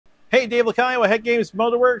Hey, Dave LaCalia with HeadGames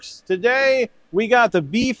Motorworks. Today, we got the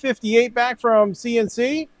B58 back from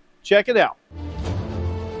CNC. Check it out.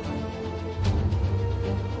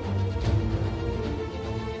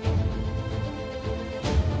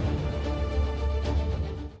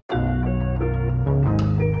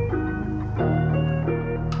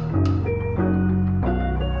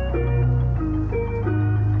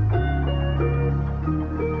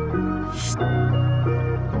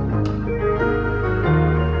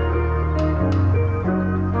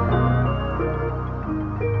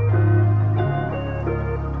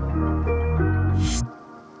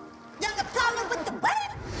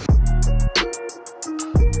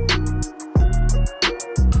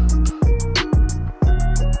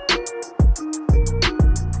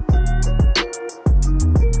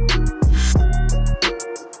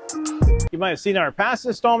 You might have seen our past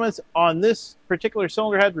installments. On this particular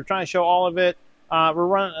cylinder head, we're trying to show all of it. We're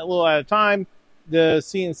running a little out of time. The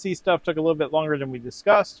CNC stuff took a little bit longer than we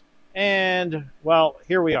discussed. And, well,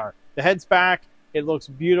 here we are. The head's back. It looks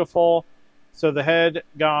beautiful. So the head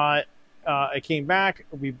got, it came back.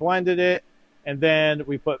 We blended it. And then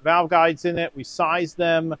we put valve guides in it. We sized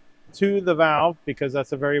them to the valve because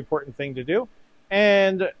that's a very important thing to do.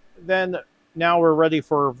 And then now we're ready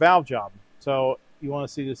for valve job. So you want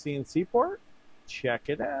to see the CNC port? Check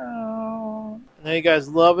it out. Now you guys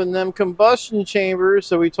loving them combustion chambers.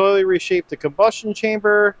 So we totally reshaped the combustion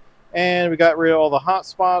chamber and we got rid of all the hot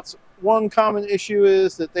spots. One common issue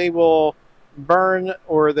is that they will burn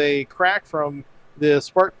or they crack from the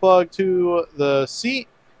spark plug to the seat.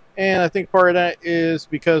 And I think part of that is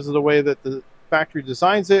because of the way that the factory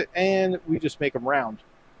designs it, and we just make them round.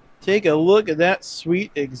 Take a look at that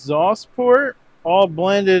sweet exhaust port. All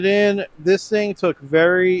blended in. This thing took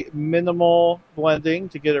very minimal blending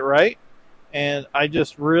to get it right, and I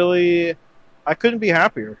couldn't be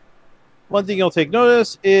happier. One thing you'll take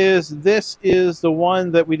notice is this is the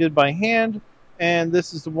one that we did by hand, and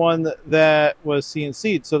this is the one that was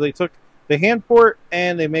CNC'd. So they took the hand port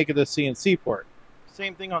and they make it a CNC port.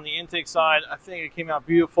 Same thing on the intake side. I think it came out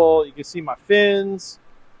beautiful. You can see my fins,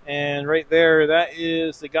 and right there, that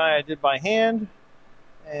is the guy I did by hand,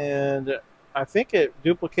 and I think it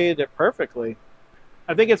duplicated it perfectly.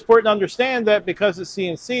 I think it's important to understand that because it's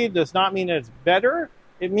CNC does not mean it's better.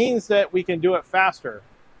 It means that we can do it faster.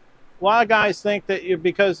 A lot of guys think that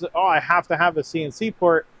because, oh, I have to have a CNC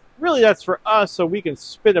port, really that's for us so we can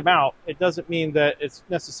spit them out. It doesn't mean that it's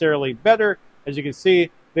necessarily better. As you can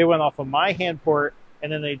see, they went off of my hand port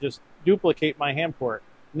and then they just duplicate my hand port.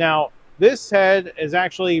 Now, this head is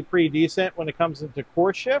actually pretty decent when it comes into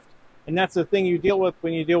core shift. And that's the thing you deal with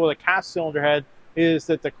when you deal with a cast cylinder head, is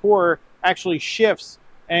that the core actually shifts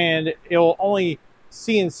and it'll only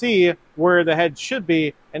CNC where the head should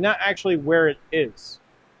be and not actually where it is.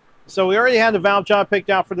 So we already had the valve job picked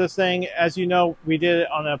out for this thing. As you know, we did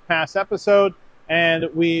it on a past episode and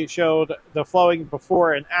we showed the flowing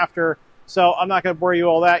before and after. So I'm not going to bore you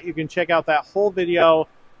all that. You can check out that whole video.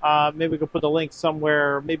 Maybe we could put the link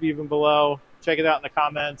somewhere, maybe even below. Check it out in the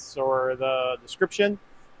comments or the description.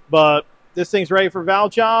 But this thing's ready for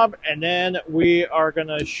valve job, and then we are going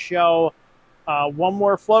to show one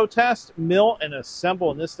more flow test, mill, and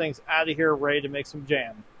assemble, and this thing's out of here ready to make some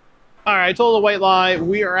jam. All right, I told a white lie.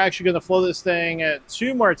 We are actually going to flow this thing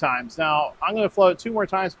 2 more times. Now, I'm going to flow it 2 more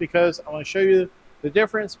times because I want to show you the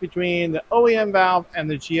difference between the OEM valve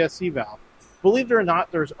and the GSC valve. Believe it or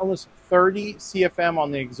not, there's almost 30 CFM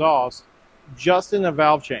on the exhaust just in the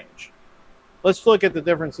valve change. Let's look at the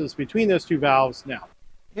differences between those 2 valves now.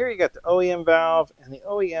 Here you got the OEM valve, and the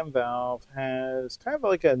OEM valve has kind of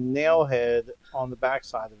like a nail head on the back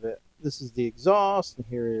side of it. This is the exhaust, and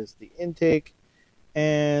here is the intake.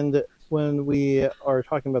 And when we are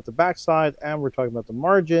talking about the backside and we're talking about the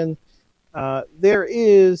margin, there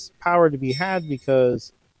is power to be had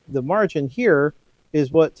because the margin here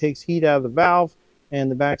is what takes heat out of the valve, and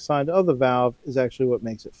the backside of the valve is actually what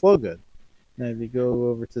makes it flow good. Now if you go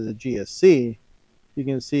over to the GSC, you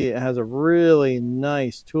can see it has a really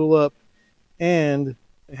nice tulip and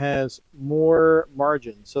it has more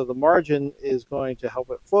margin. So the margin is going to help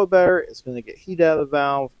it flow better. It's going to get heat out of the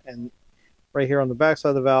valve, and right here on the back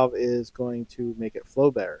side of the valve is going to make it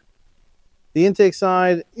flow better. The intake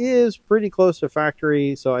side is pretty close to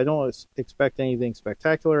factory, so I don't expect anything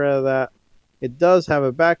spectacular out of that. It does have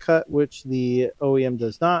a back cut, which the OEM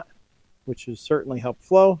does not, which will certainly help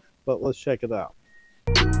flow, but let's check it out.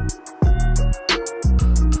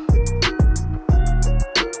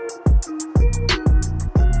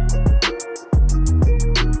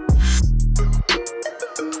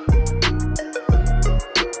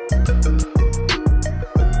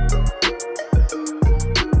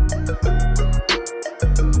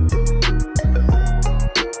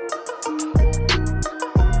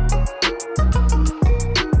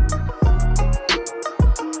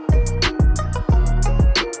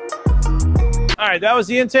 right, that was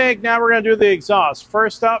the intake. Now we're going to do the exhaust.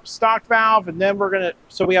 First up, stock valve, and then we're going to,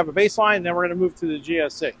 so we have a baseline, and then we're going to move to the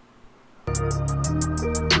GSC.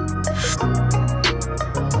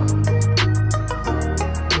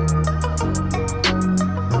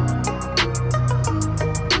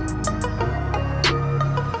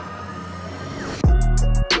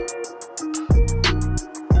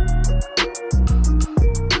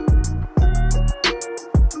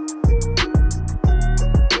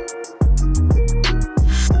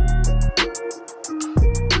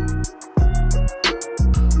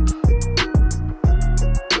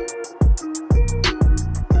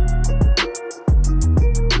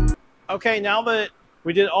 Okay, now that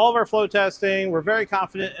we did all of our flow testing, we're very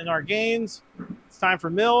confident in our gains. It's time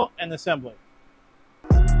for mill and assembly.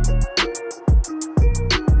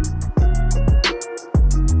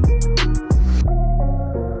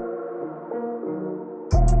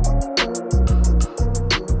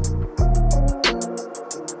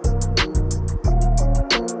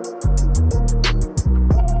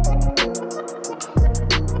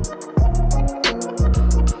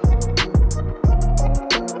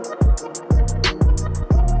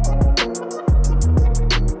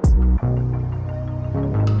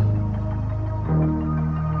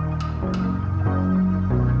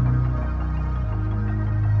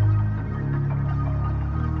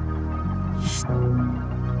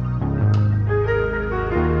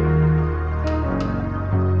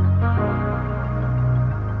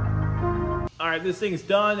 All right, this thing's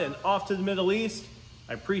done and off to the Middle East.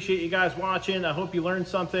 I appreciate you guys watching. I hope you learned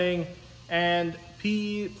something. And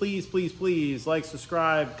please, please, please like,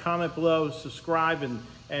 subscribe, comment below, subscribe,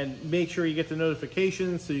 and make sure you get the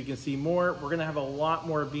notifications so you can see more. We're gonna have a lot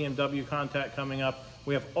more BMW content coming up.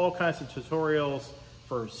 We have all kinds of tutorials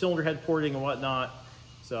for cylinder head porting and whatnot.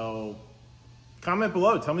 So comment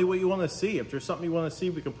below, tell me what you wanna see. If there's something you wanna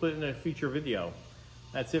see, we can put it in a feature video.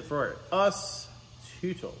 That's it for us,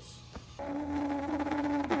 Tootles.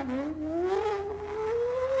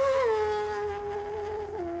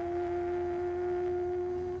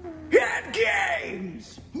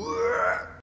 HeadGames!